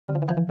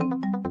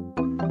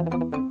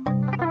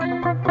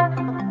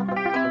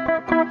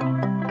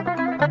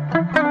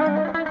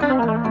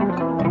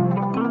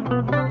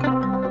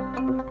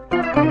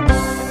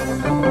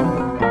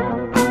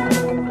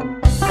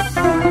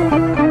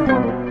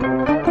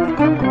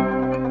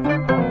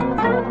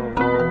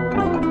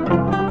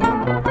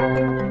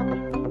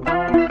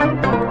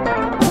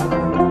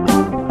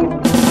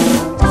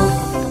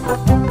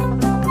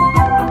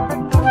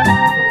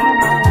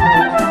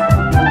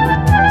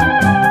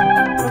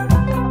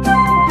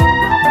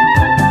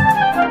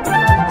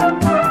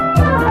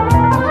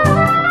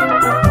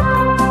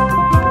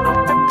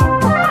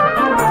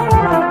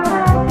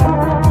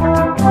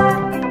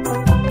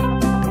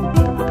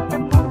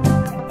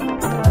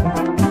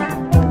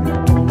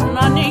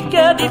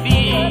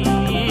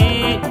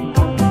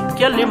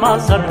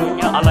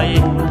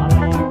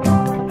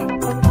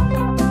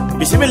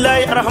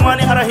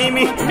Bismillahirrahmanirrahim.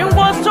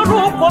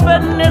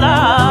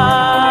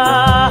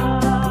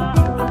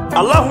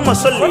 Allahumma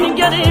salli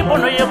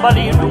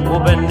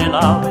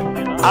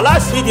ala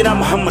sayyidina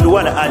Muhammad wa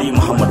ala ali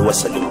Muhammad wa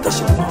sallim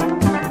taslima.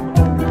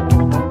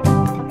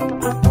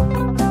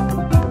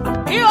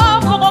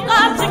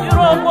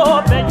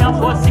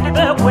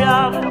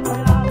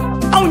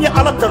 Awnya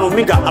ala tanu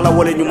minga ala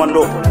wala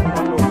nyumando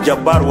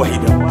jabbar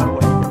wahid.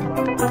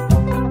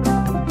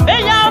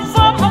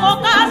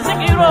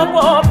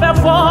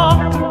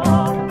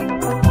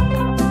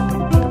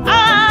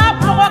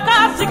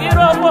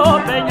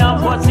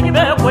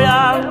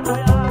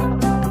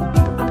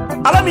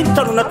 Ala min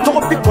tanu na togo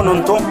bi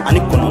kononto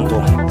ani kononto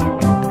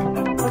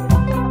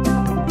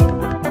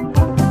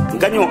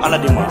ganyo ala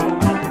dema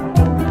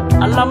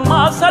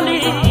Allahumma salli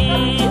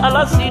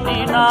ala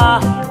sidina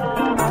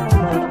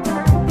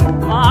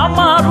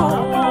Muhammadu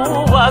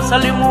wa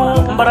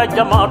sallimu mbara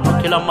jamaatu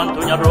kila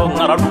mantu nyaro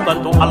ngaradu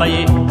kantu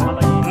alaye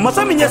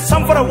masa minya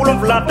samfara wulum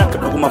blada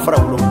kaduguma fara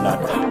wulum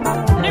blada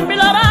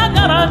nimbilara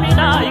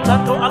garamina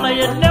ikantu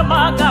alaye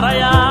nema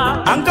garaya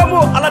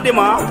angamo ala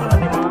dema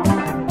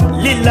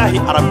lillahi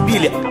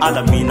rabbil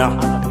alamina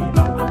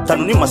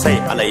tanuni masai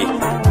alaye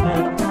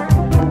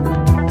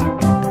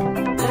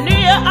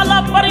niya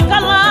ala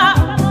barikalla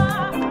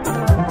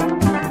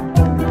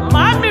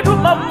mamidu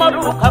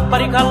mamadu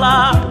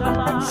kabarikalla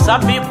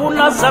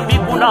sabibuna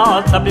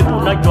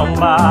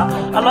jomba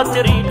ala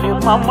terile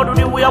mamadu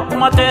ni wuya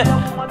kumate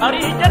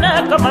ari jene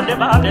kamande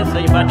baade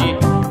saybadi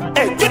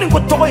joni ko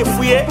togo e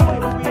fuye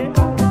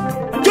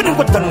joni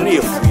ko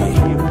tanuni e fuye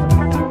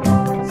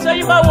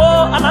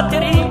saybawo ala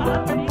teri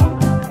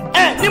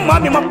ni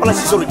mami ma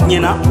place sur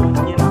nyena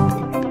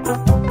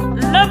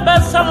nebe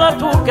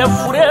salatu ke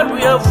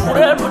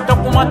furelu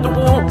takumatu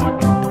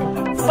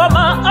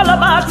fama ala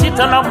ma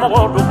sitana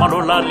modu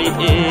malolali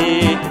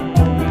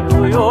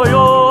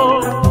yo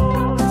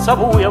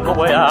sabu ya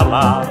bobo ya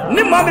la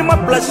ni mami ma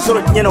place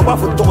sur nyena ba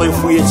fu togo e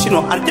fuye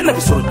sino aljanna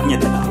bi sur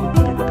nyena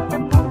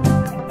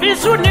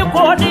bisu ni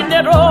ko di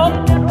nero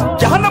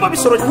jahannama bi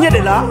sur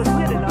nyena la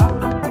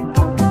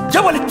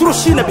jawali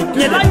turusina bi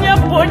nyena nya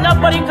ponya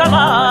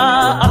barikala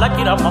ala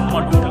kira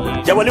mamadu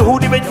jawali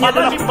hudi be nyena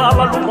ala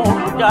baba lumo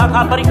ja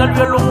ka barikal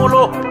yo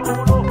lumulo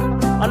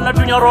anna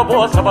dunya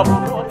robo sababu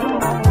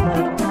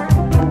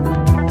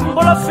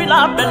mbola fila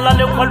bella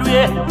le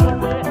kwaluye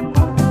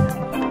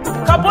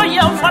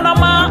kaboya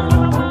fanama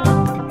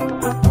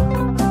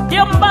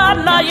yamba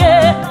naye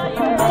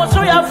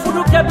moso ya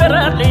fudu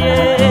keberele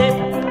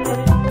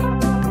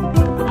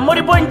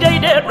mori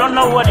bonjeide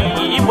donna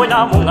wali bonya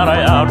mungara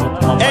ya ru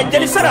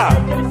jeli sara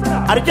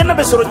arjanna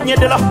be soro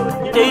nyedela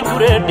dey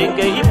dure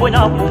dinge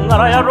ibonya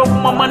mungara ya ru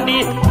mamandi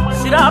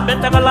sira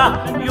betagala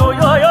yo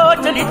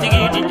jeli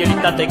tigi di jeli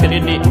tate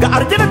kelini ga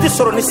arjanna ti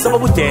soro ni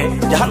sababu te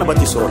jahannama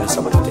ti soro ni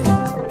sababu te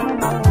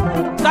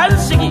kan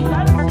sigi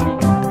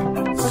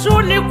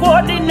suni ko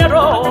ni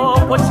nero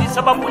ko si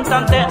sababu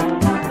tante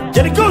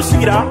jeli ko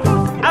sigira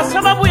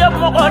asababu ya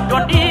mogo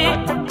dondi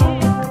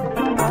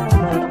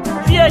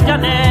vie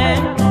jane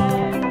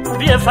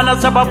vie fana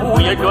sababu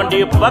ya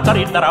dondi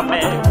bakari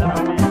darame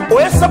o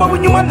ya sababu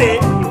nyumande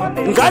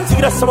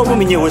nganzigira sababu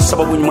minyewe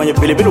sababu nyumanye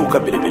belebele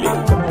ukabelebele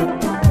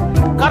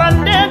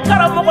karande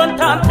karamo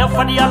kontante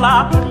fadiyala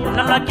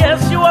nana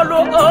kesi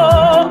walugo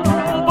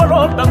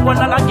mbolo beko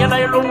nana gela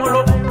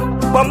yelumulo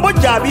bambo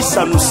jabi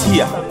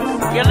sanusia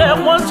gele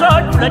monso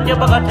dulaje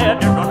bagate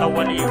dona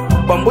wali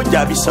bambo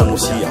jabi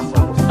sanusia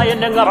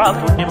ayene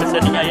ngaratu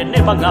demeseni ayene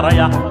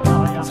bangaraya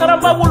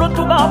saramba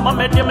wulutuga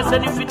mamede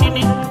meseni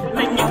fitini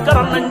menyi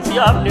karananti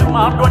ale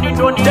ma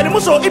doni tani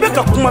muso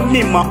ibeka kuma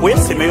mima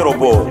oyeseme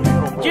yorobo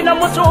jina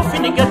muso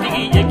fini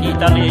gatigi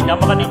yekitale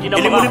jamagani jina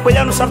ile muri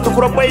bayanu sartu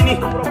kurabayni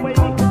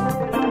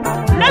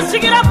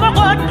nasigira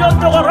bako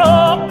jotoro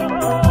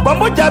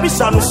bambo jabi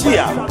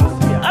sanusia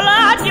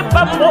alaji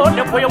bambo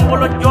le ko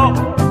yongolo jo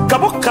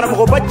kabo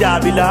karamo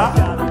bajabila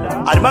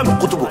alma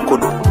kutubu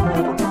kodo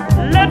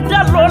le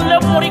dalo le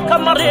muri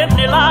kamare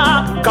de la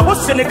kabo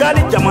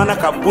senegali jamana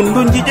ka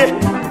bundunjije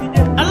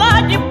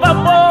alaji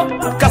bambo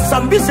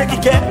kasambise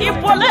kike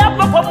ipole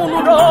bako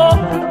munudo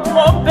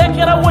o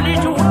bekera woli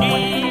judi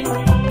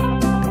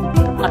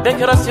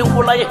abekera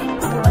singulaye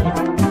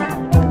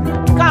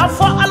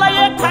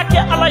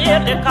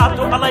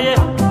kato alaye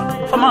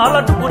fama ala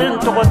duguren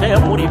togote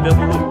muri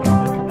bebulu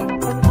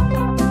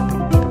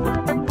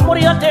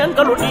muri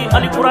atengalo di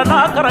alikurana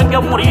karange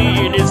muri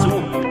nesu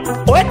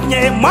oetnye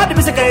madi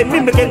biseka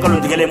mimbe kengalo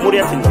ndigele muri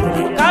atengalo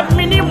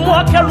kamini mo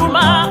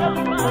keluma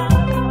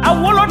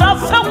awolo da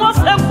fango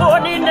fango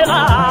ni nela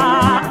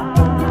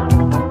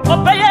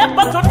obaye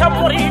batota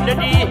muri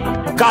dedi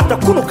kata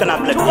kunu kana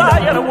bledi wa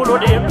yara wolo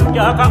de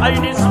ya ka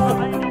ainisu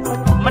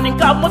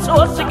maninka muso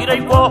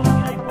sigirai ko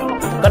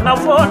kana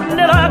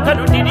fonnera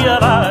kadu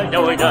didiara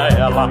jawja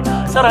yalla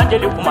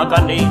saranjeli kuma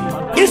kande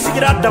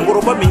isigira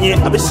dangoroba minye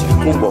abesigi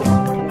kumbo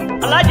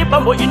alaji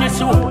bambo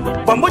inisu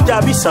bambo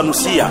jabi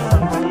sanusia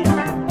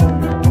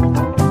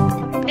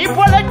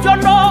ibole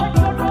jono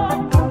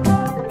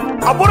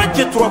abora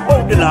jetura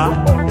bawdela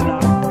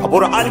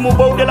abora alimu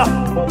bawdela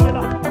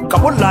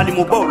kabol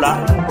alimu bawla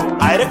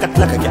ayre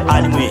katla kake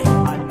alimu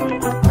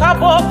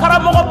kabo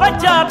karamo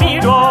bajabi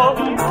do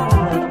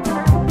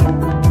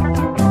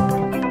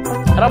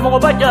Ramogo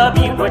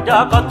bajabi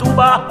wajaka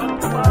tuba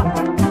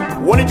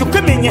woni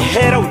jukemi nye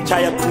hera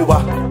uchaya tuba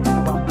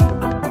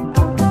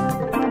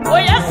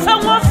oya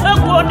sango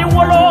sango ni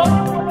wolo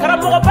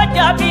karamogo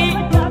bajabi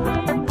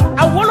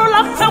awolo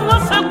la sango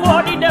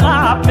sango ni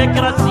dera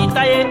bekera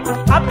sitaye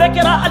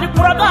abekera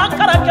alikuraga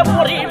karake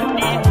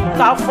morindi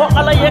kafo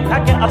alaye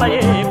kake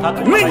alaye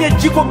kake menye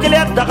jiko gele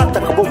daga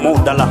takabo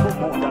modala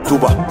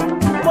tuba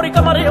mori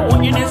kamare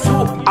woni su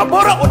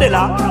abora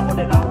odela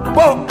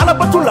bo ala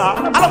batula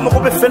ala mako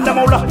be fenda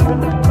mawla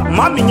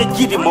mami nye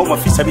jidi mawma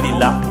fi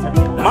sabilillah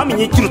mami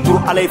nye jirturu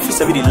ala fi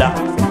sabilillah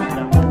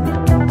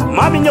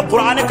mami nye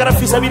qur'ane kara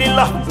fi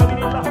sabilillah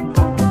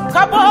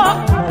kabo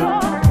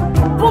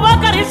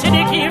bubakari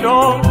sidiki do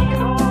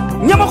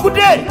nyama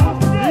kude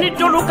ni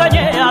dolu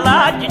kanye ala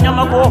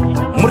nyama ko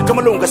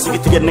murkamalo nga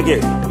sigiti gennege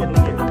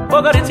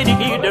bogari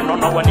sidiki de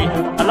nonna wani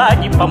ala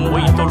ji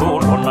pamboy tolo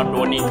lonna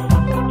doni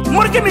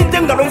murke min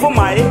tengalo fo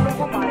maye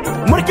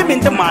murke min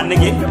te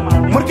manege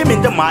murke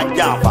min te ma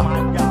jamba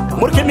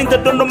murke min te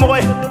dondo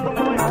moy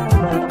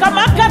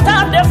kama kata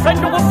de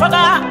fendu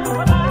faga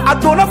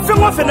adona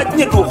fengo fena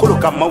nye do kholo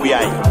kam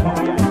mawiyai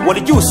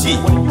wali jusi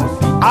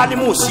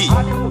alimusi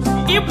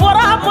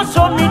ibora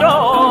musomido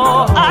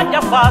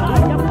aja fatu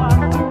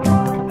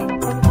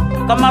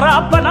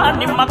kamara bana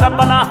ni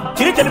makabana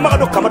tiri jeli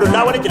magado kamado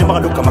lawale jeli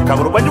magado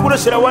kamakagro banjugo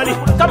sirawali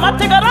kama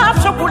tegara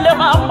sokule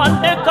ma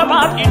mande kama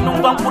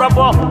inunga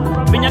kurabo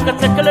binyaka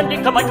tekelendi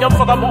kama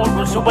jafaga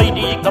modu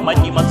subaidi kama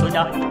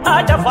jimasonya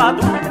aja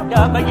fatu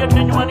ya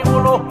kayende nyumani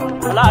wolo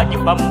alaji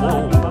bambo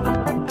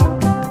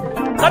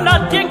kana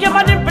tenge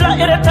mani bla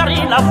eretari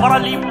la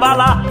farali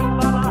bala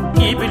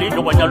ibili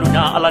dogo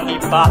nyalunya ala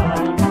nipa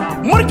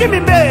murke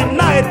mimbe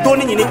na e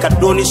doni nyini ka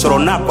doni soro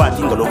na kwa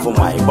tingalo fo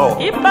mai bo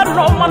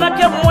ibano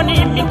manake moni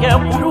mike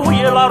bulu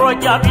yela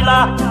roja bila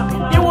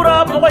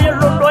iura mo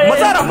yelondo e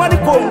mazara mani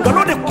ko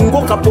ngalo de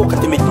kungo ka bo ka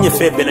teme tinye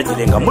fe bela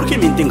jilenga murke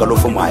min tingalo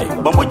fo mai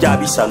bambo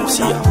jabi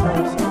sanusia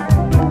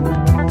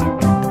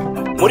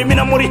muri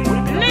mina muri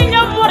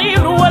ninya muri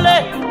ruwale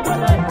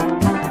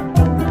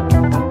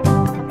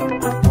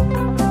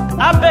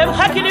abe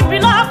hakili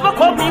bila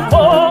ko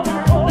biko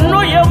no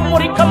ye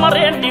muri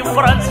kamarendi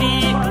franci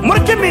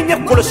murke min ye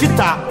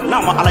kolosita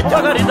nama ala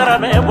jagari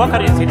darame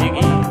wakari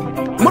sidigi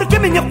murke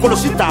min ye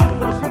kolosita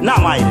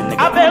nama ayirne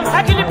abe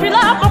hakili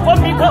bila ko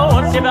biko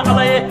sebe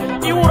alaye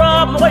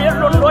iura mo ye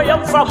londo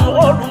yam famu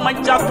olu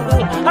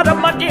manjatu ada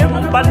made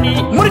bani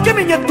murke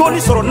min ye doni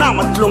soro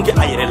nama tlonge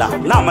ayirela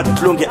nama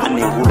tlonge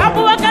anengulu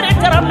abu wakari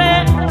darame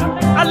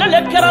alale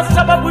kera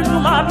sababu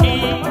numani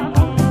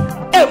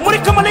muri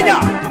kamalenya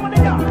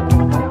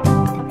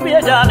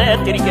jane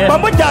tirike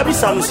bambo jabi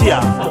sanusia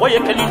oye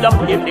kalila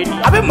yende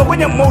abe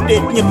magonya mode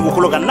nye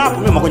dugukolo ga na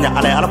kuma magonya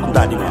ala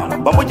kunda di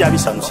bambo jabi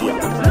sanusia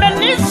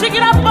menni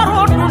sigira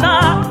baroduna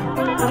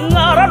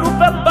ngara lu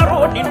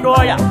barodi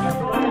doya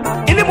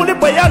ini muli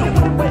bayanu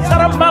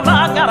saramba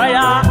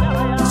magaraya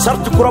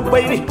sartu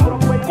kurabayni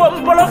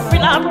kombolo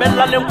fina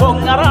bella le ko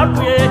ngara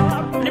tuye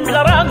ni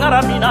milara ngara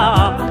mina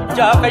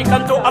jakai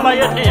kanto ala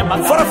yende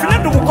mag farafina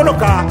dugukolo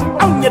ka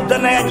anye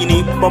dana ya nyini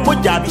bambo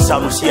jabi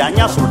sanusia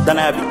nya sul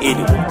dana ya bi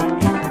edi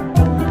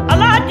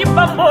alaji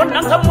bambo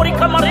nanga muri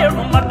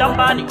kamarelu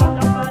madambani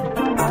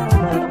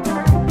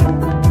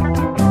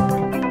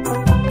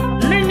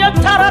ninya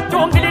tara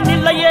tongili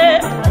nilaye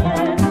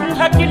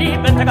hakili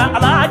betaka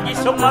alaji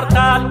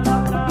somartal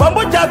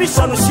bambo jabi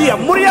sanusia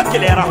muri ya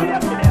kelera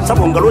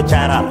sabo ngalo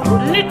chara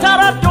ni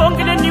tara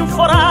tongili ni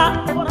fora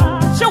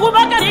segu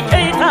bagari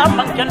keita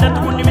mankanda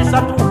tuni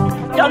misatu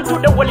jantu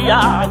de waliya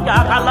ga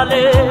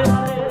halale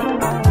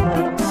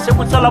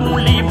segu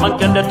salamuli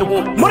mankanda tu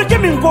murke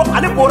min ko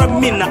ale bora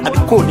minna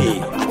abikode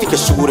atike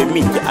sugure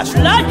minje asu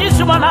laji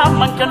sumana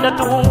mankanda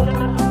tu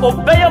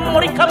obeye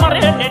muri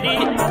kamare dedi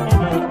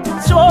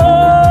so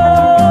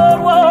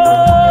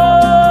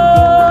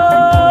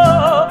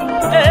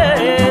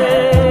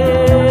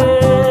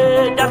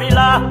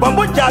dabila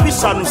bambo jabi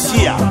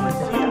sanusia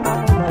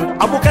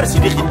abukar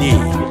sidiki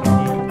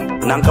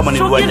nang kamani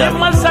dua jam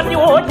masani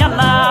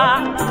wonyana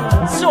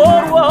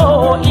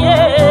sorwo ye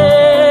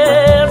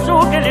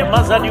sugili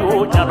masani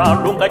nyana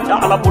lunga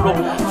chala bulu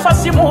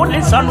fasimu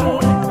lisanu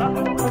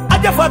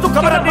aja fatu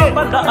kamera de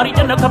banda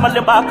arijana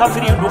kamalle ba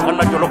kafiri du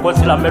kana jolo ko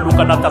silambe du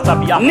kana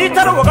tasabiya ni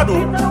taro wakadu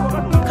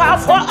ka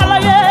fo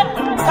alaye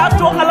ka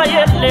to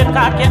alaye le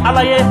ka ke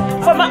alaye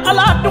fama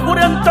ala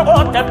duguren to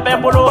tebbe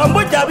bulu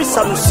bambo jabi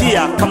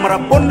sanusia kamera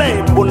bonna e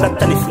bonna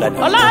taniflani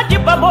ala di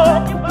babo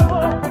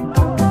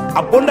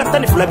abonda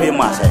taniflabe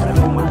masa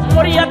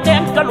moriya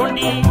ten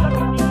kalundi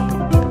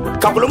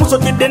kabulu muso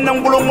ti denna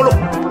ngulongulo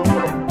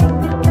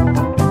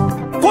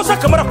kosa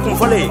kamera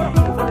kumfale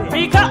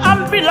bika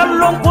ambila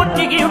longo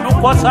tigi du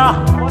kosa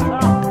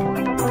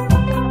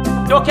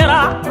dokera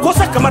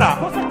kosa kamera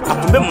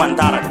atumbe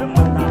mandara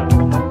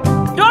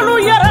dolu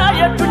yara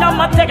ya tuna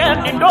matega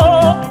nindo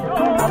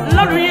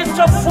nalu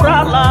yiso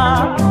furala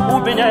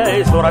ubine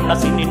sora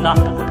nasinina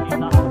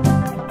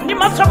ni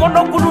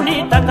masagono kuluni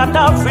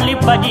takata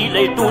filibaji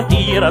le tunti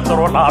yara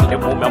sorola le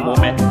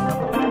mume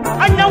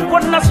anyam ko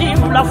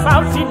nasibu la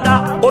fanfina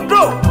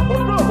odo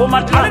ko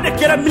matale de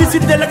kera ministre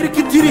de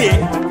l'agriculture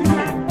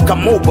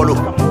kamo bolo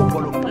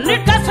ni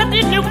kasati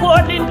ni ko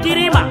din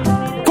dirima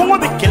ko mo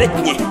be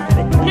keletnye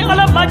ni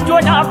ala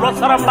majonya ro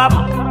saramba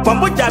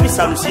bambo jabi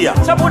sanusia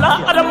sabula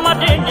adama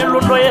de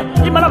nyelondo ye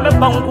imana me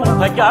bangu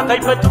ka jaga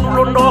ifetu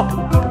londo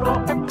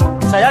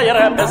saya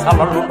yara be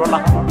samalundo la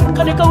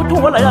kani ka utu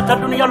wala ya ta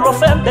dunya lo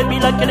fembe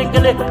bila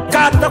kele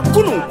ka ta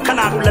kunu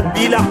kana la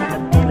bila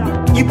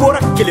ibora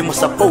kele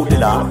musabou de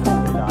la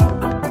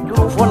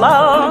fola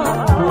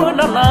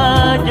nana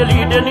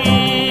jelideni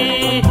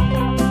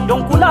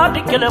donc la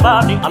di kele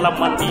bani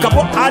alamandi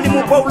kabo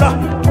alimu bawla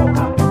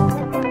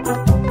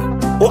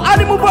o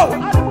alimu baw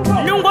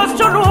nyungo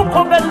solo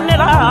ko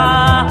benela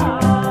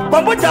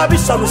bambo jabi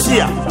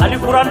sanusia ali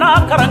qurana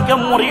karanke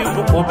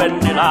muridu ko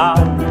benela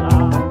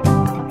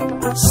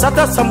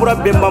sata samura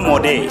bemba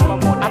mode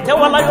ate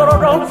wala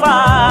yorodo fa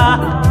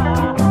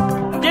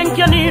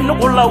denkeni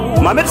nugulaw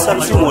mamet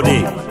sanusi mode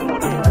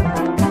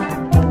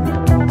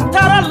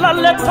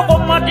lalle to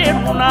made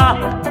muna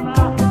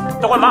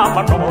to ma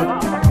fato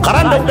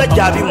karanda da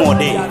jabi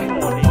mode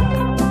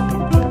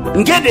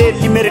ngede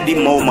limere di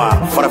mawma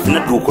farafina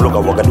du ko ga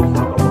wagadu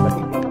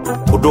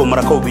o do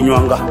maraka o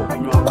binyanga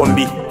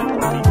kombi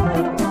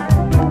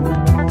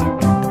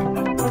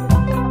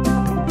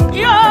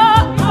ya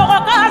mo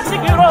ga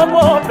sigiro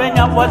mo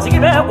benya fo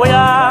sigibe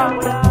goya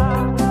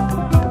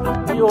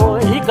yo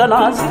ikana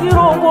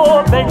sigiro mo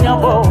benya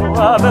fo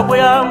abe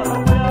goya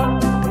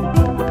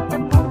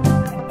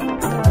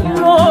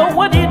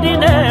wadi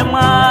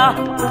dinema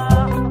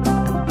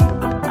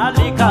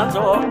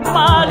alikanzo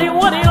mali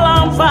wadi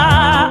lamfa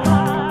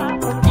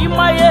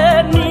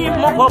imaye ni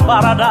moko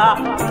barada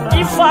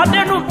ifade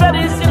nu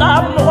perisila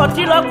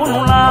motila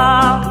kununa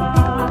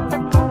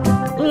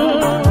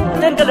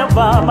tengele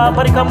ba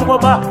barika moko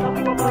ba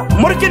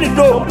morkini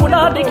do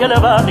kuna dikele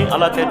ba ni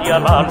ala te dia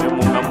la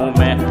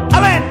mume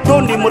abe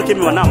dondi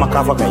morkini wana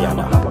makafa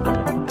kayana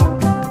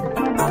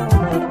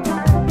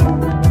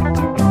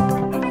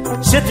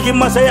setigi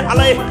masaya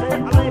alay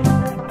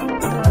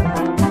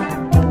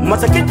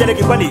masake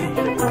jalegi bali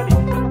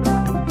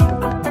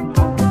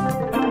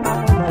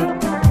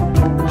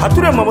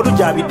hature mamadou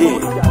jabi de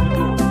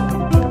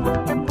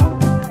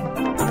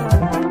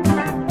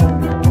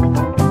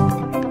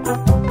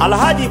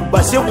alhaji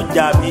baseku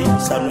jabi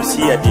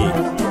sanusiya de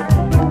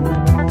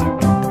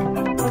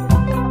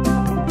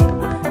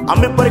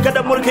ame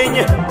barkada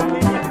morkenye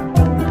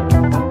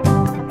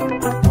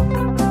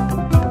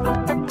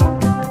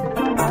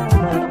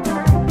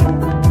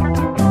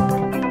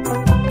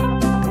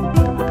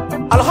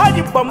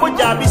bambo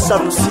jabi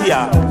sanusia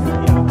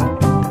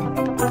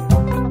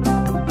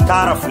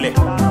tarafle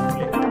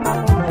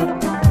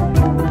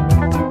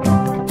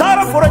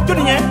tarafora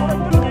joniye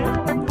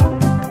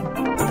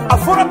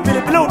afora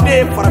bilibilo de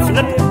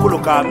farafina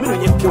kuluka minu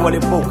nyeke wale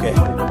boke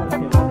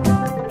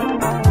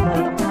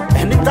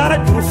eni tara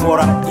juru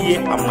fora iye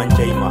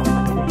amanjaima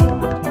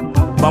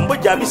bambo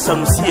jabi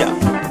sanusia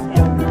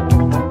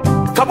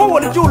kabo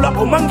wale jula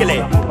o mangele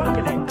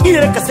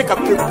ire kaseka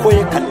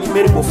koye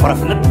kalimeri bo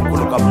farafina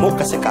kuluka mo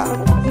kaseka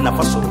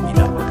nafaso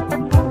ida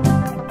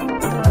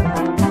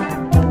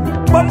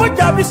bambo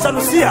jabi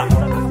sanusia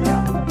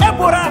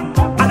ebora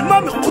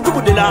almami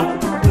kutubu de la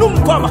num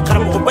ko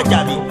makaram ko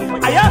bajabi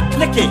ayat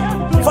leke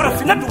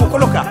farafina du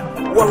kuluka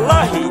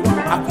wallahi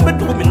akme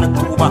du min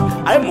tuba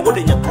ay mo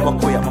gode nya tuba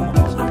ko ya mama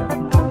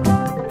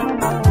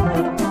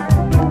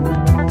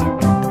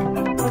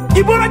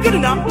ibora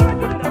jodina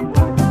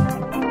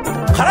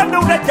karanda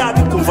uda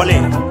jabi kumfale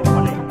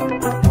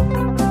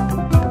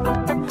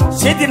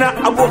Sedina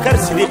Abubakar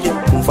Sidiki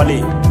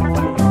kumfale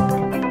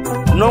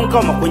non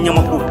kama ko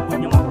nyamaku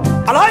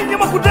alhay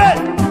nyamaku de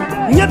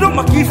nyedo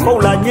maki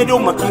fawla nyedo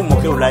maki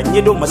mokewla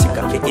nyedo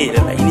masika ke ere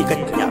la ini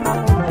katinya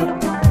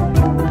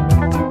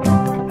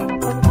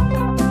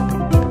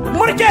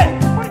morke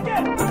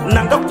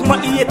nanga kuma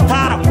iye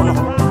tara kono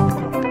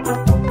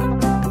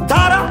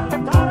tara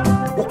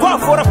uko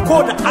afora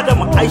koda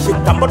adama aisha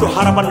tambado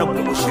haraban na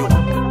kumushiyo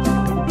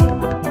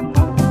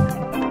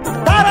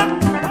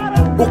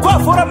uko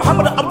afora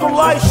Muhammad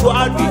Abdullah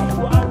Shuabi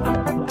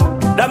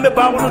da dambe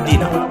baawunu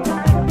dina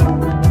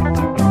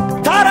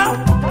tara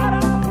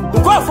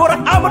ko fora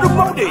Amadou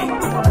Mawde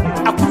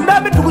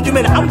akunda be tugu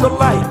jumene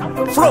Abdullahi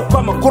flo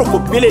ko ma korko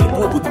belel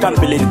bubu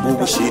tambelel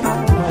bubu shiri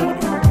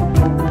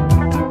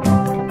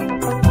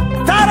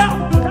tara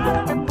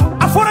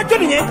afora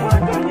joniye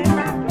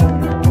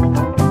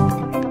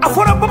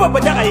afora baba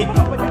bajaay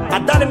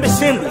adale be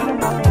sendu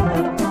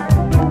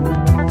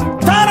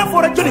tara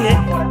fora joniye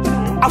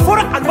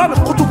afora agba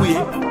kutubuye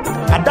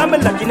adame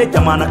lakine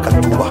jamana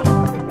katuba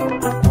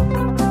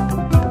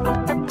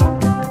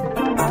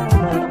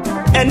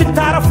eni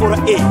tara fora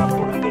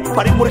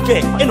pari murke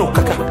eno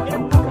kaka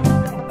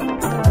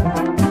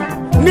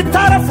ni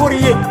tara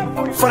foriye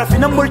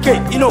farafina murke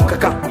ino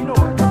kaka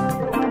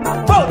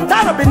bo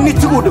tara be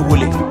nitigo de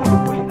wole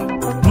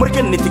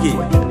murke nitigi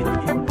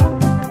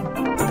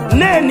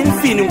ne ni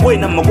fini boy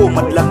na mago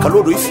madla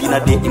kalodo ifina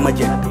de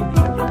imaje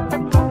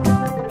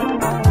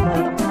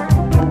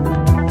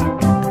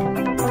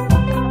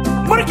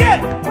murke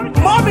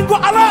mami go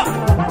ala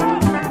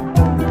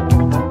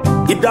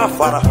ida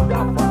fara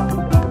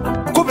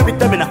ko be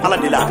bitamina ala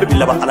de la be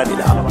laba ala de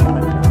la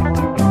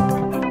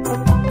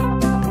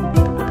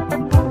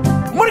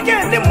murke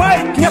ne mai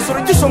nyasoro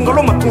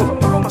jisongalo matu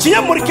ciya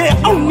murke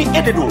aw ni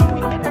ededo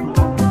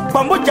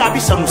bambo jabi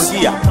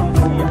sanusia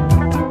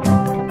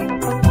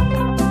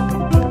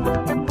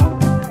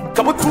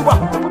kabutuba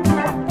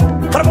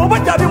karbo ba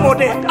jabi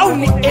mode aw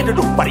ni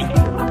ededo bari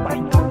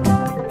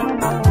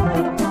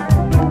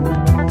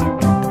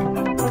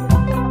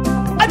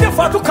aje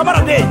fatu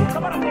kamara de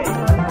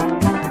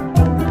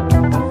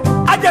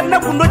aje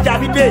nabundo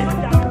jabi de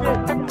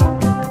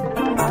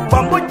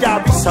bambo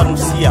jabi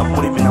sanusia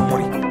muri mina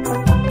muri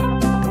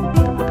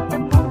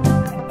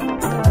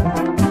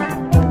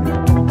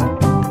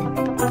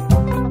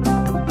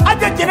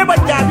ba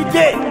jabi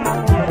de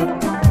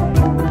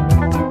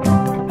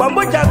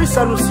bambo jabi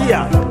sanusia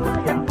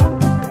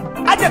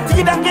aja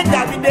tigida ke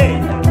jabi de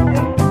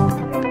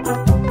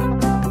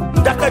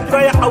daka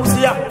juraya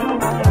ausia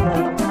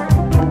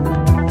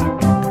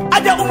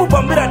aja umu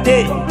bambira de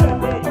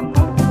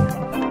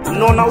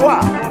nona wa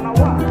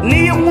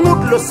ni munu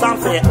lo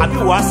sanfe abi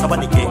wa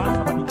sabadike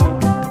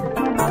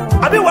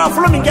abi wa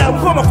flo minga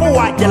ko ma ko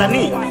wa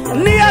jalani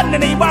ni ya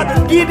nene ibadu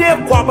dide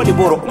ko abali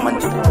boro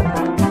kumanti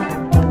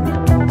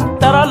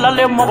tara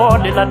lale mogo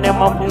de la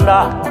nema kunda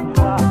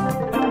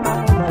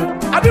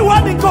abi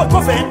wadi ko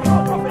kofe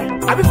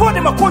abi fo de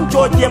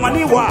makonjo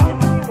jemani wa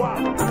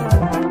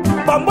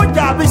bambo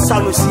jabi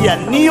sanusia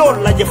niyo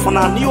laje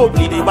fana niyo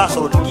bide ba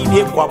so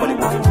dide ko abali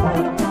ko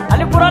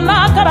ali qur'ana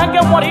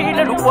karage mori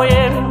le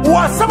dukoye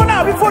wa sabana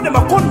abi fo de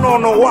makon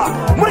nono wa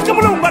murke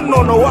mulo ngan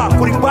nono wa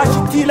kuri bashi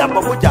tila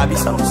bambo jabi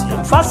sanusia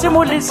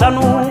fasimu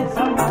lisanu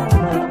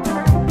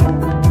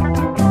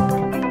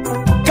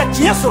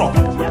kachiyasro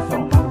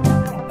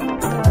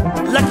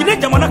lakini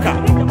jamanaka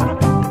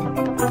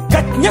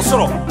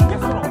katnyasro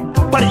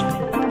bari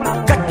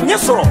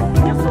katnyasro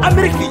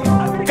ameriki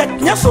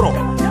katnyasro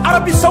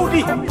arabi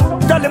saudi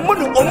dale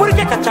munu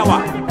omurke kachawa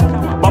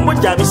bambo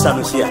jabi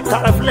sanusia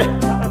tarafle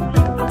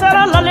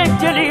tara lale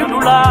jeli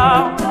dula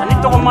ani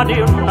to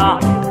madina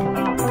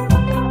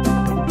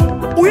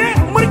uye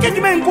murke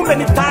jime ngumbe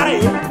ni tare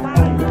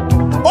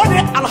ode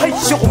alhay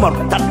Sheikh Umar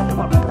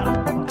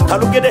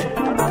talugede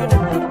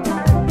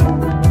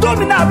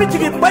domina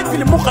abitigi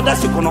baitil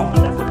muqaddas kono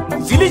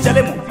zili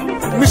jalemu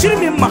misiri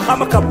min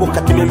mahama ka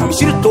bokatime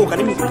misiri to kan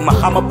min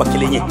mahama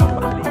bakilenye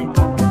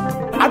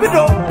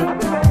abido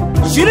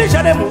zili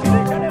jalemu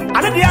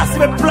ala dia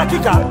sibe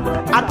plakika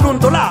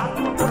adondola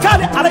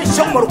kale ala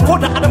shomor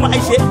koda adama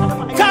aishe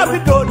ka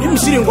bido ni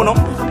misiri ngono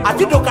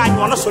atido ka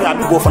nyona soro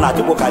abigo fana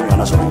atibo ka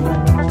nyona soro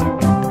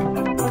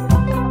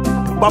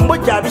bambo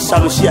jabi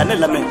salusia ne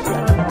lame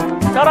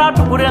tara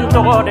tukuren to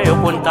gode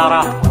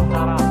kontara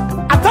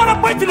tara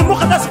baitil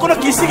muqaddas kono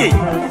kisigi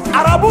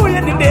arabu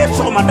yedi de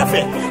so ma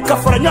dafe ka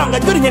faranya nga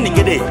jori nyeni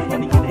gede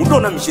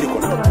udona misiri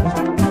kono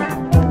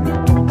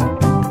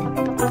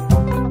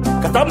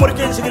kata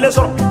morke sigile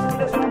soro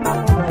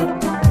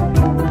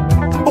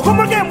o ko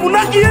morke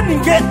muna iya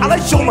ninge ala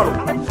shomar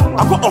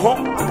ako oho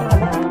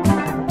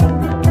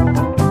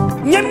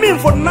nyemi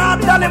fo na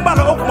dale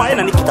mbala o kuma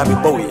ena ni kitabi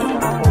bawi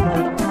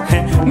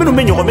minu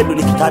menyo ko medo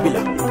ni kitabila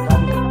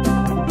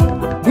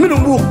minu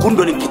mu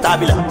kundo ni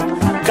kitabila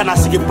kana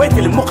sigi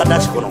baitil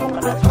muqaddas kono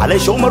alay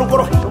shomar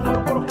goro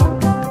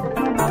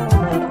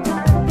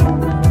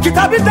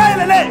kitabi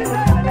dailele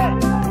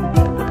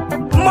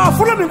ma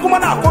fulo min kuma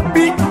na ko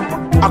bi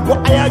ako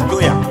aya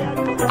joya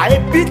ay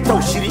bi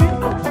tawshiri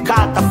ka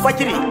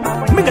tafajiri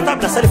min ka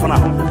tabla salifana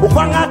o ko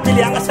nga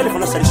tili anga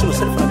salifana salisulu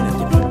salifana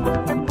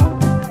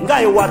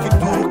ngai wati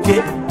duruke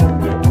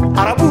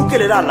arabu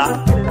kele lala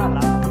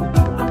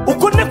o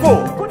konne ko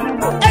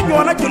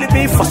enyo na joli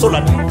be fasola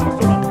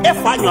e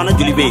fa nyona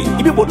joli be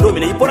ibi bodo mi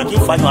ne ipora ki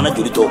fa nyona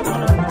joli to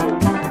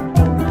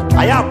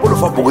aya polo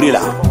fa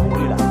bugurila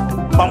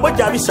bambo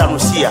jabi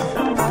sanusia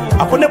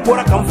akone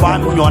pora kam fa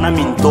nyona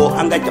minto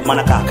anga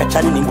jamana ka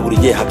kachani ni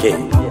bugurije hake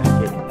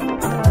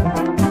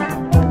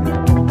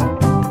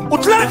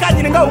utlara ka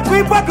jininga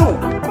ukui badu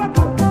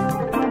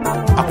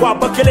kwa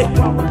bakele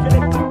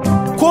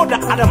ko da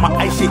adama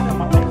aishe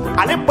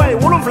ale bay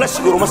wolon flash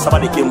goro ma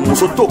sabade ke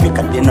muso to ke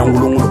kadde na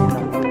ngulungulo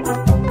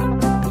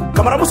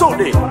kamara muso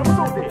de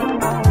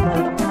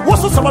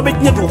waso sababe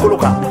nya du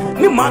koloka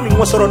ni mami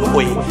wasoro no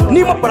boy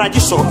ni ma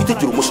baraji soro ite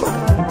juru muso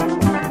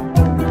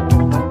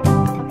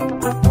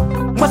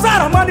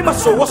masara mani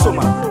maso waso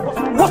ma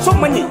waso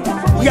manye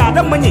ya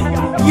da manye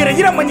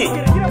yira manye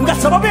nga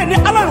sababe ni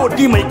ala no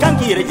di mai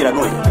kanki yira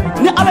no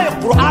ni ala ya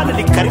qur'an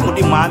li karim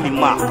di mami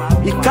ma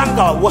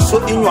ikanga waso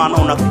inyo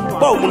anona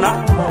bawmuna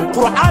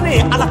qur'an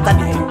e ala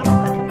tadi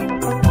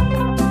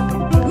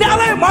ni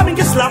ala ya mami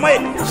ke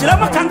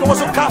silama kanga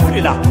waso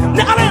kafirila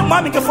ni ala ya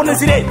mami ke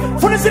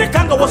fonezire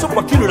kanga waso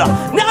bakilula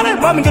ni ala ya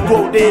mami ke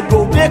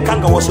dowde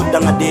kanga waso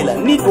danga dela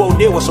ni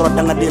dowde waso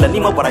danga dela ni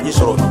ma baraji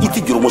soro iti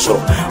juru musoro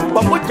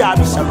bambo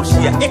jabi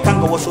sanusia e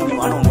kanga waso ni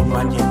anona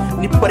nyanje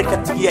ni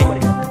barkati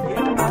yayi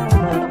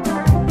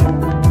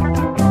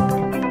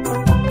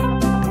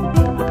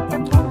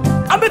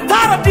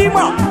Tara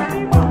dima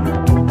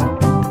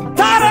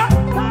Tara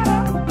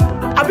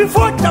abi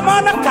fo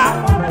jamana ka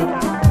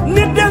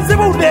ni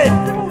denzebo de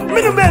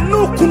minu be nu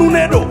kunu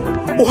nedo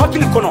o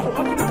hakili kono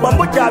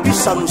bambo jabi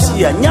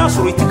sanusia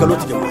nyasuru itikalo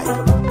tike mai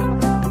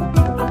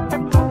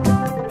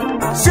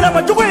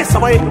silama jogo e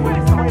sabaye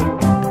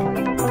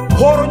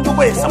horo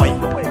jogo e sabaye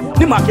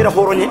ni makera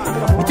horonye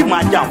iti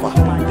majamba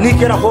ni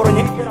kera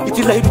horonye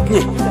iti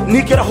lahibitnye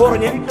ni kera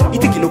horonye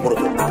iti kino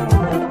borodo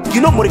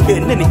kino morike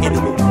neni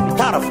edo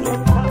Tara fle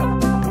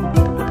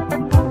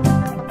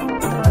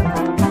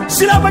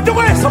silama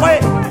jogo e sabaye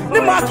ni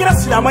makira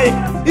silama e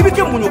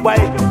ibike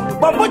munyubaye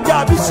bambo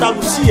jabi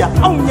salusia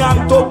au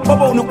nyanto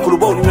baba unu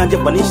kuluba unu nyanje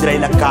bani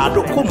Israila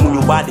kado ko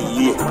munyubade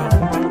ye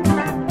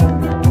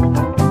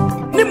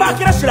ni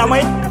makira silama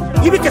e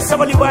ibike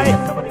sabali baye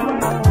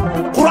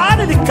Qur'an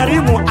li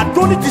karimu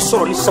adoni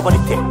disoro ni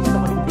sabalite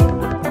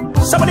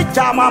sabali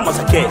jama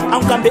masake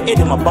an kambe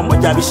edema bambo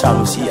jabi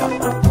salusia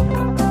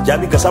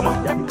jabi kasama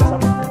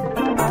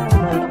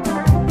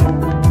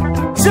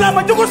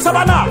silama jogo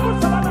sabana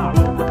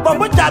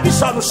bambo jabi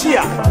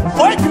sanusia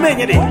o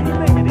ejmenye de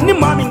ni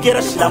mami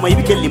ngera silama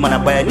ibike limana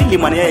baya ni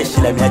limana ya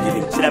silama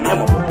ajili silama ya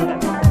mo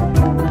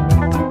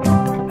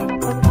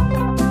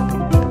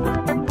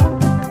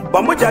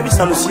bambo jabi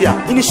sanusia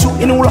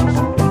ini wula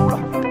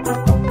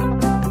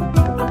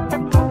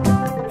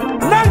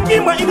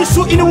nankima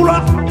ini wula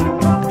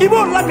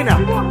ibo lamina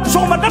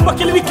so madam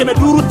bakele ni keme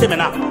duru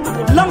temena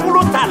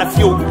langulo tala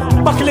fiyo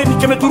bakele ni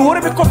keme duru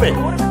wore be kofe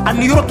an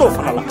yoro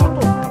fanala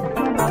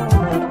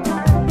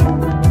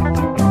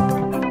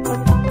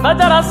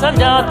Badara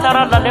sanja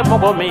tara la le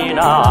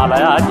mogomina ala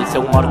ya di se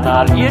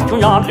mortal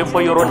yetunya le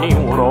foyoro ni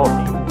wuro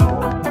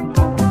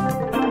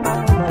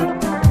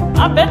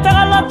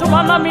abetala la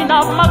tumana mina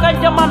maga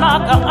jamana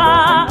ka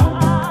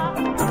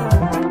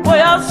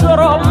boya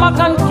soro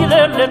makan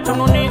kilele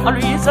tununi alu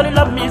isali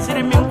la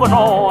misiri min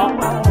kono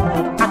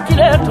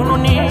akile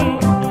tununi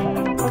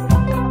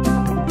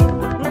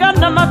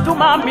nganda na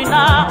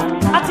tumamina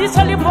ati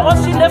sali mo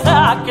sile fa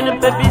akile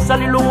bebi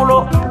sali lungulo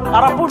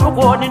arabu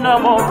ko ni na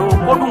modu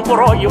ko dum ko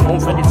roye mum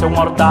fadi se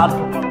mortal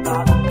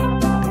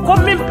ko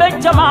min be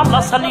jama la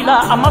salila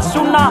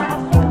amasuna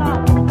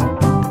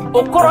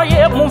o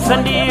koroye mum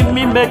fandi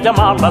min be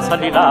jama la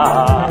salila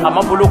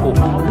amabuluko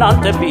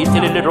nante bi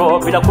tele ro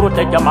bi la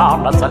kurute jama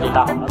la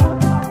salila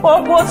o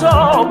ko so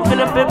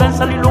tele be ben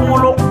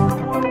salilungulo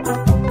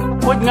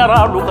ko ngara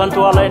lu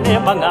kanto ala ne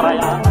mangara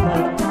ya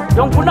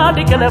donc na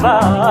di keleba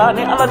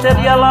ni ala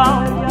teriala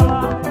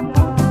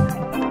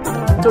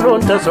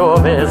tulun ta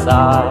sobesa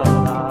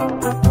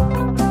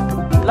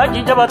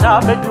laji jabata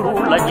be juru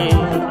laji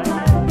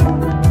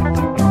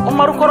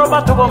umaru koroba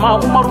to ma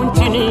umaru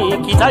ntini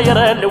kita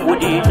yere le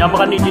wudi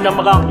nyamaga ni dina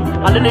maga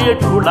alele ye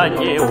juru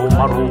laji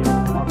umaru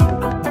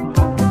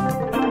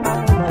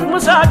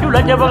musa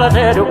jula jabaga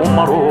de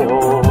umaru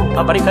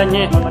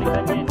abarikanye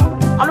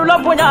alula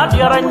ponya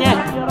diaranye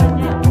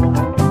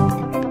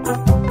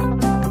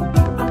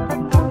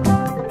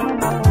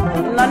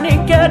nani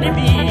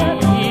kedibi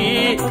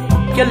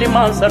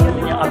keliman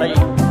sadunya alai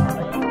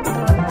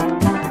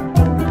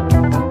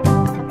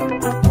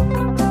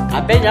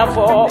abenya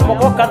fo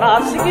moko kana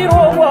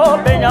sigiro wo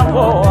benya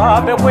fo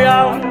abekuya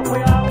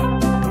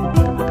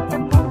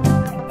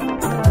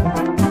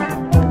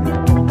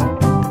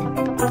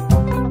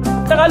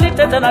tagali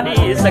tetanadi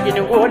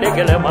sagini gole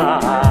gelema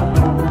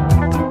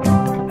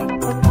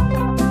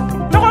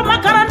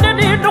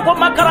doko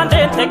makarande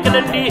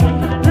tekelendi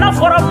na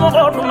fora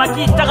mogo duma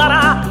ki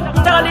tagara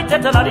tagali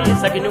tetanadi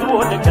sagini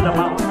gole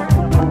gelema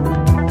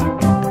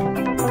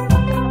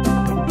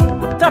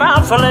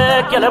tarafale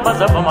kele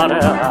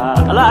bazabamara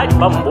alaj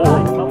bambo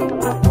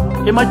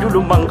imajulu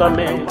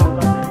mangame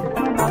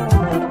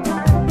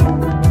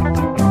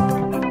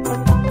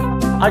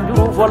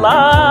ajuru vola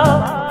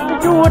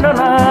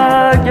junana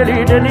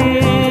jelideni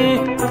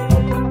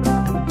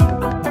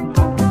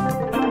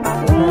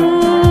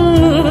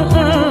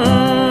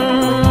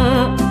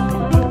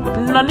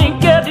nani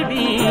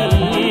kedibi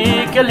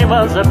kelima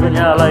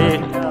zabunya lay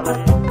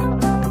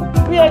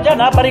ya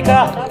jana barika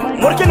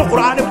morkenu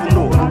qur'an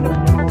kundu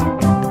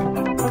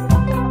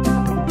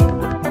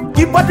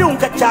bade un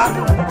kacha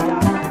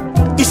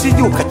isi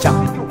ju kacha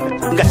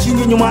nga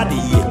shinji nyuma de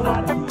ye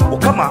o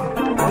kama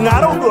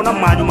ngara do na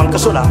manyu man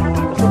kasola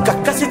ka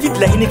kaseti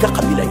la ini ka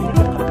kabila yi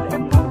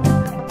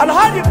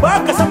alhaji ba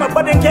ka sama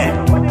bade ke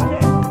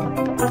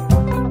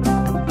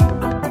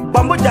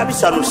bambo jabi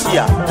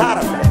sanusia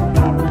tara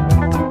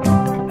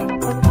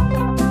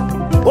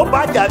o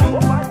ba jabi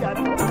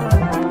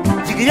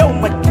jigi yaw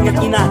ma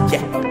ina ke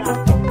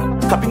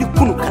kabini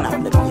kunu kana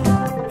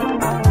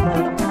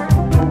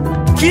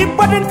ki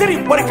baden teri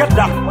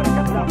barkada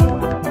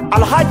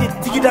alhaji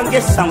tigidange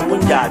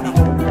sangun jabi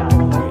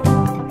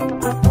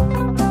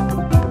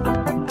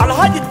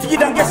alhaji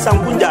tigidange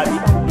sangun jabi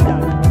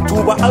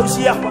tuba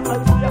ausiya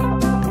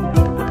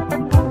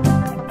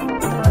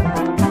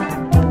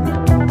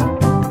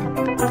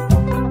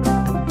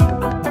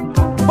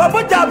babo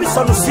jabi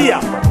sanusia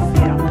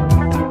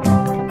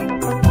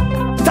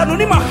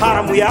tanuni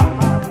maharamu ya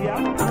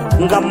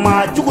nga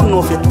majugu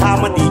no fe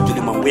tama de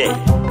juli mamwe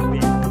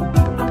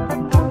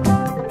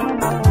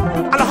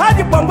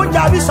alhaji bambo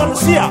jabi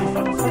sanusia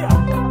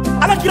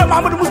ala kira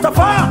Muhammad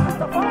Mustafa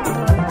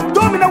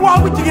domina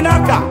wabu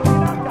jiginaka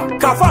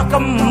kafa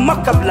kam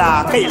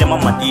makabla kayle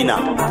Madina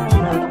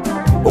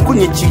o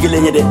kunye jigile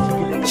nyede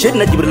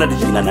shedna jibril de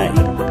jigina nay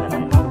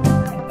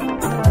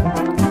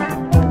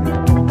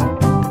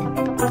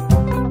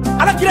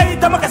ala kira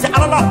itama kase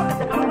Allah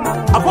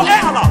ako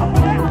Allah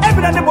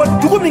ibina ne bo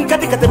dugu min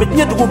kati katabe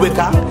nya dugu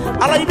beka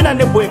ala ibina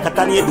ne boy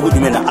katani dugu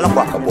dimena ala ko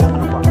akabo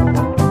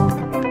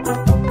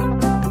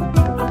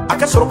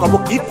akasoro kabo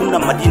ki kunna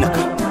Madina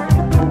ka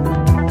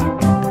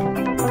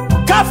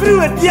kafiri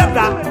we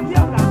diada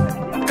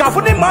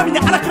kafuni mami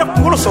nya ala kira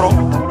ngolo soro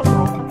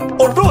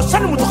odo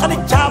san mutu khani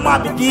jama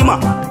bi dima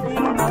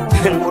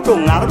odo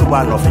ngara do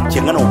bano fe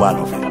cengana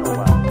bano fe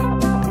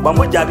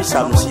bambo jabi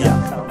sanusia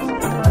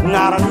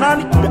ngara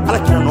nani be ala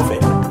kira no fe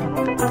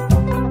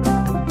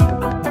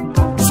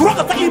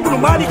suraka ta ibnu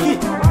maliki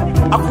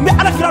akumbe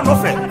ala kira no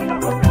fe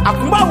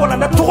akumba wala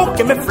na togo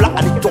keme fla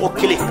ali togo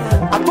kele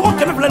a togo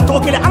keme fla togo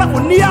kele ala ko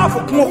niya fo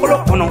ko kolo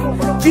kono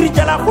jiri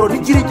jala ko ni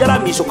jiri jala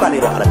mi so kale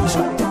ala mi so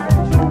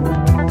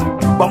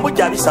bambo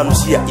jabi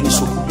sanusia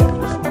iniso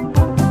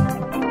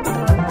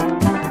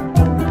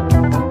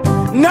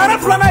nara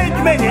fla na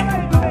idmenye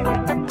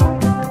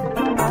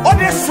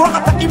ode suraka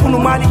ta ibnu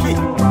maliki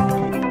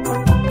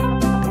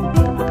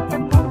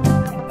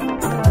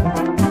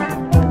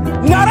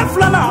nara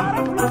fla na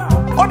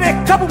ode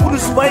kabu bunu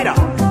subaira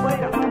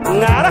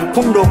ngara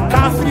kundo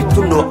kafiri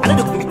tundo ala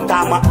de kumbi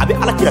tama abi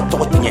ala kira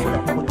tokotinye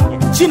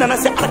china na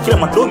se ala kira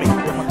madome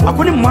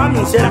akuni mami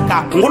sera ka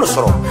ngolo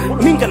soro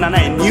minga nana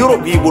ni yoro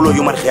bi bolo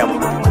yumar khiyam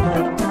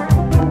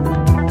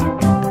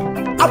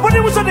abone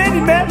musa de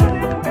ni me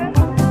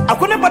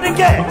akuni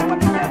badenke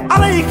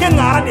ala yike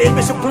ngara de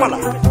be se kumala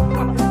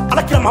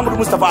ala kira Muhammad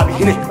Mustafa abi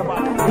hine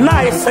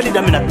na ye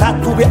salida mina ta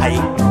tube ayi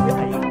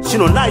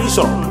sino na yi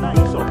soro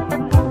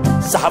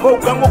sahaba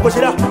gango ko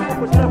sira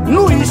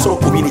no yi soro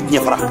ko bi ni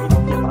nyefra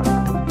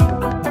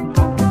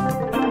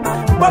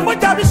bambo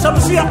jabi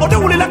sanusia ode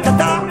wulila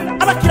kata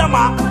ala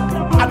kirama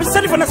abi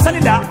salifa na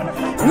salida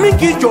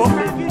mingi jo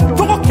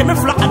togo keme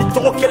fla ali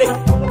togo kele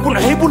kuna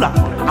hebula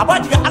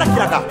abaji ala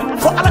kiraka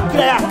fo ala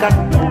kiraya kan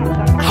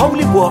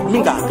hawli bo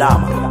minga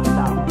dama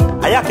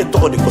ayake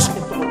togo de koso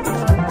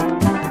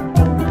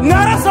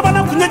ngara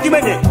sabana kunya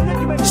dimene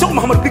Sheikh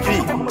Muhammad Bikri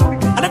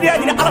ala dia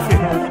ni alafe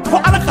fo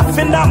ala ka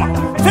fendama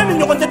femi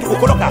nyogonte ko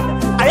koloka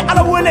ay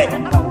ala wole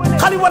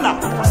khali wala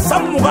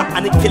samuga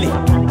ani kele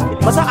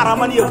masa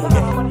aramani ye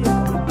muke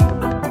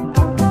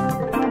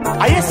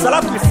aye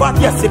salatul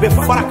fatiha sebe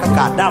faraka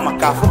ka dama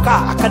ka fuka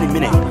akani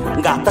mine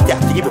nga tati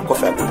atigi be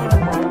kofa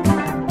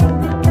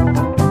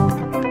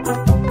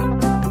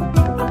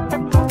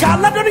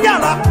kala dunya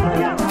la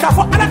ka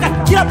fo ala ka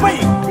kira bai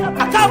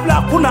akabla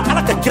kuna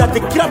ala ka kira te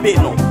kira be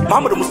no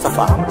Muhammad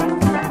Mustafa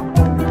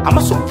ama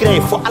so kira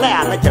fo ala ya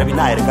na jarabi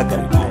na yare ka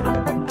gari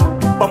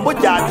bambo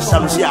jabi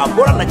sanusi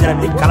abora na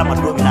jarabi kalama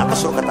domina ka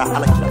so kata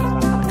ala kira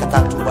kata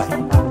tuba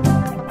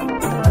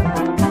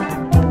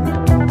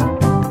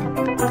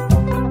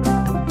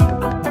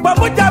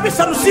bambo jabi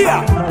sanusia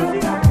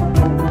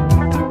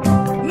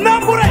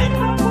nambure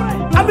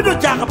amido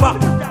jagaba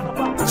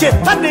che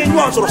tanne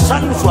nyo so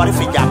sanu soare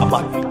fi jagaba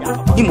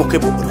imo ke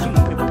bokula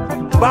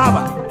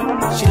baba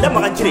sila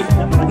maganjire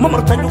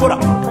mamar tanjura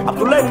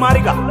Abdullahi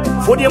Mariga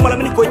fodi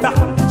malamini koita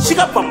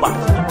siga pamba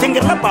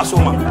tengerla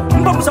basoma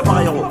mba musa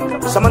bagayo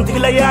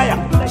samantigila yaya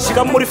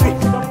siga murifi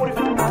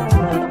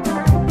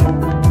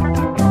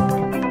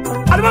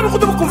alba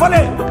kutubu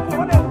kufale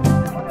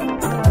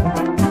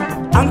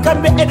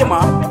ankambe edema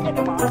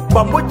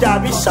bambo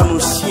jabi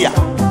sanusia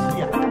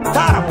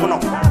tara kono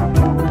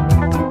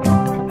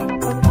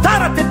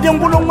tara te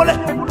dengulongole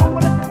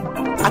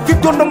ati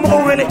dondo mo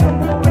wele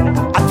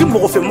ati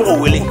mo fe mo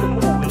wele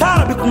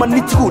tara bi kuma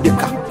nitigo de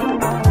ka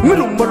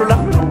minu mbalola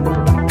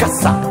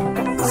kassa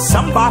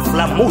samba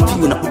fla moti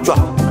nyina kujwa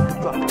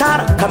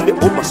tara kambe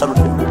o masalu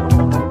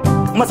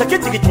masake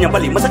jigi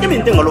nyambali masake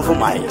min dengalo fo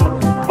mai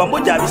bambo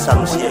jabi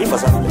sanusia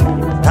ifasa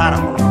tara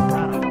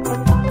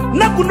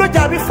na kundo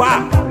jabi fa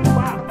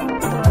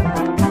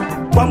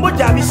Bambo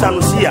Jabi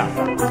Sanusia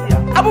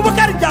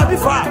Abubakar Jabi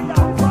fa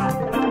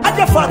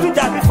Aja Fatu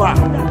Jabi fa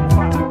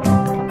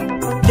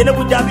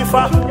Kenebu Jabi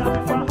fa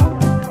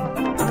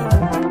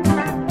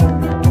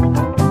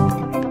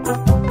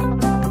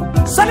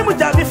Salimu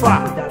Jabi fa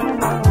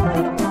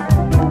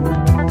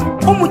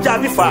Umu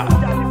Jabi fa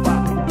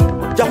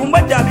Jahumba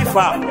Jabi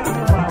fa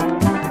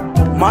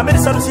Mohamed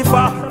Sanusi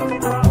fa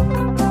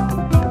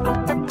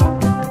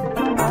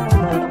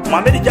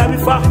Mohamed Jabi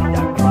fa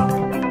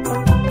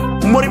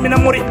Mori mina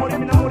mori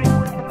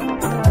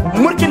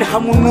Murkin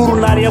hamu nuru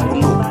nariya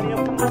gundo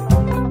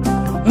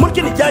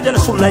Murkin jaja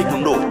Rasulullah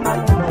gundo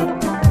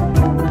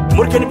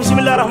Murkin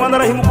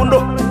bismillahirrahmanirrahim gundo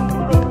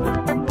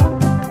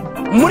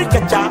Muri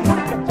kaca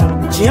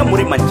Ciya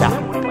muri manca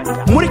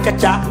Muri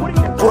kaca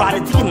Qur'an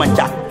tiki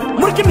manca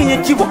Murkin min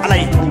yajibu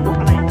alai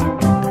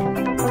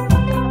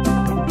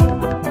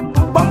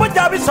Bamba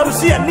Jabi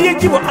Sanusia ni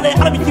yajibu alai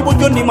arabi jibo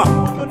jonni ma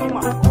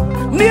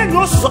ni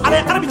nyoso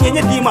alai arabi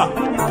nyenye dima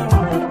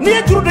ni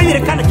juru da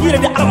yire kana kire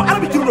da alama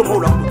arabi juru da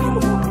maula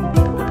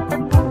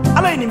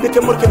alai ni mbeke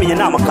morke mi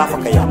yana makafa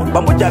kaya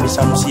Bamba Jabi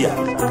Sanusia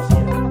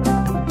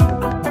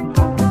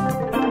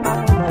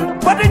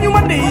bade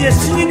nyumande ye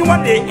sinyi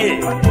nyumande e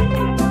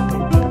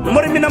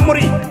mori mina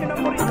mori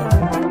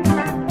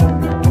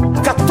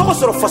ka to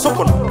soro faso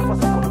kono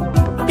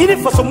ini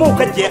faso mo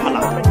ka je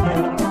ala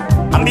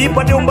ambi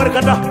bade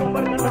umbarkata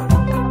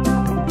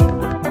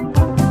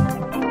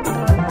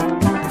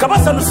Kaba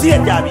Sanusia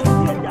Jabi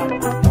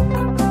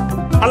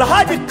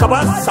Alhaji Kaba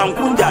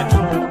Sankun Jabi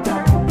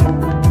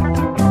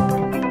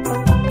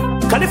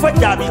Khalifa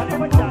Jabi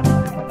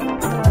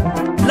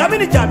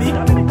Lamini Jabi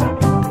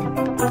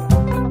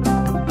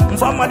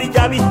Mfamadi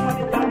Jabi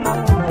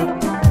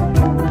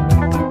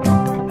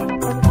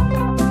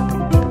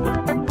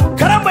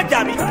Karamba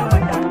Jabi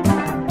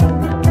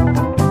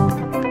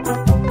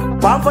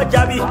Bamfa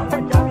Jabi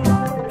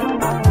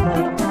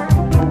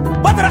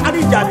Badra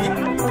Ali Jabi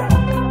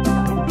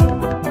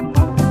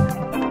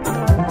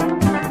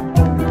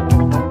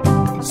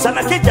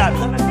Sanake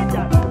Jabi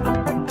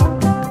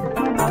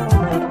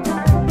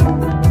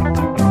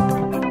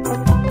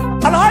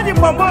Alhaji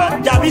Bamba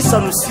Jabi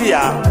Sanusia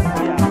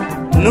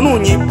Nunu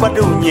nyi pade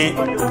unye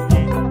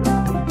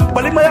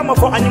Balima ya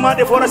mafo anima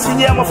de fora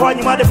sinye ya mafo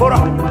anima de fora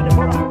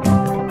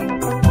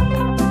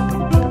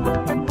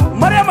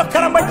Mariama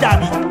Karamba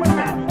Jabi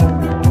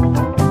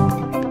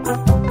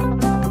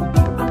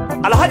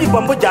Alhaji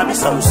Bamba Jabi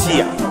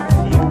Sanusia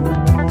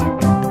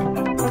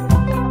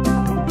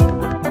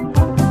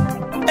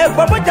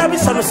Bamba Jabi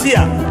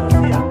Sanusia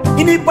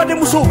ini pade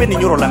muso be ni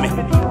nyoro lame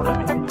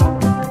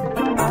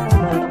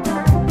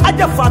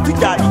Aja Fatu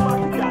Jabi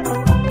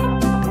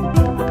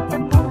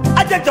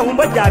Aja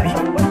Jahumba Jabi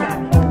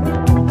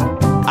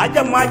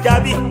Aja Ma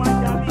Jabi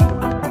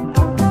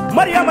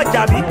Mariama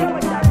Jabi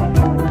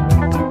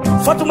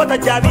Fatumata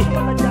Jabi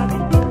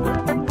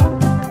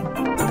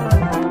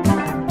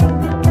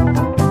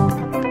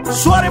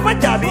Suarema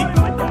Jabi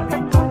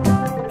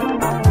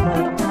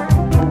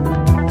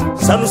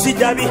Sanusi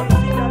Jabi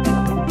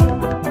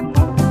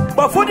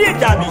Bafodi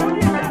Jabi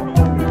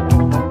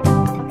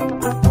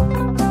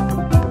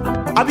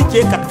Abi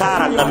ke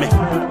Tara lame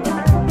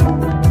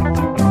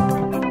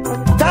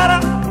Tara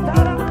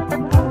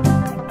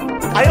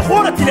ay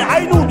khorati li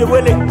aynu de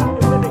wele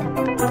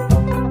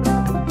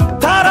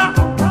Tara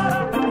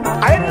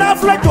ay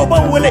nafla joba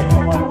wele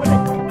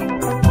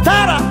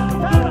Tara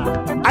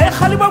ay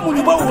khaliba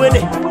munuba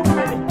wele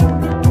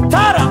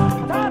Tara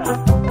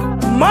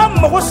mam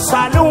mago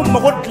salu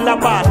mago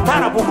laba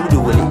Tara bo de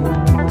wele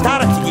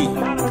Tara tigi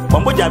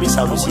Bamba Jabi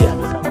Sanusia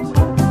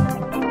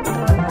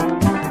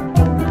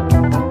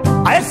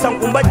Aye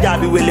Sankumba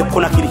Jabi wele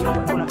Konakiri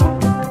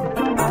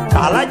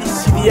Alaji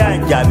Sidiya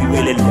Jabi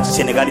wele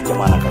Senegali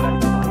jamana ka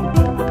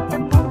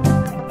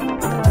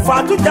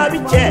Fatu Jabi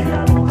che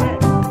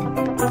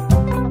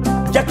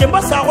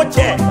Jakemba Sawo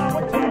che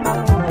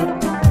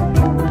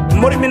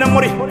Mori mina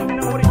mori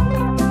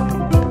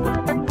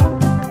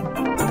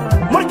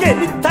Morke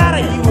ni Tara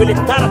yi wele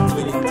Tara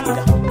tigi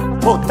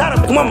Oh Tara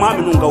kuma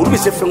mami nunga urubi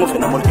se fengo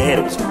fena morke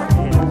ere biso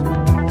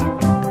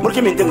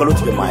Morke min tenga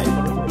lotu ke mai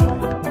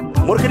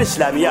Morke ni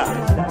Islamia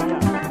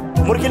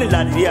Morke ni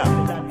Ladiya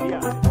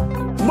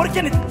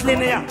Morke ni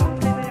Tleneya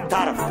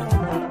Tara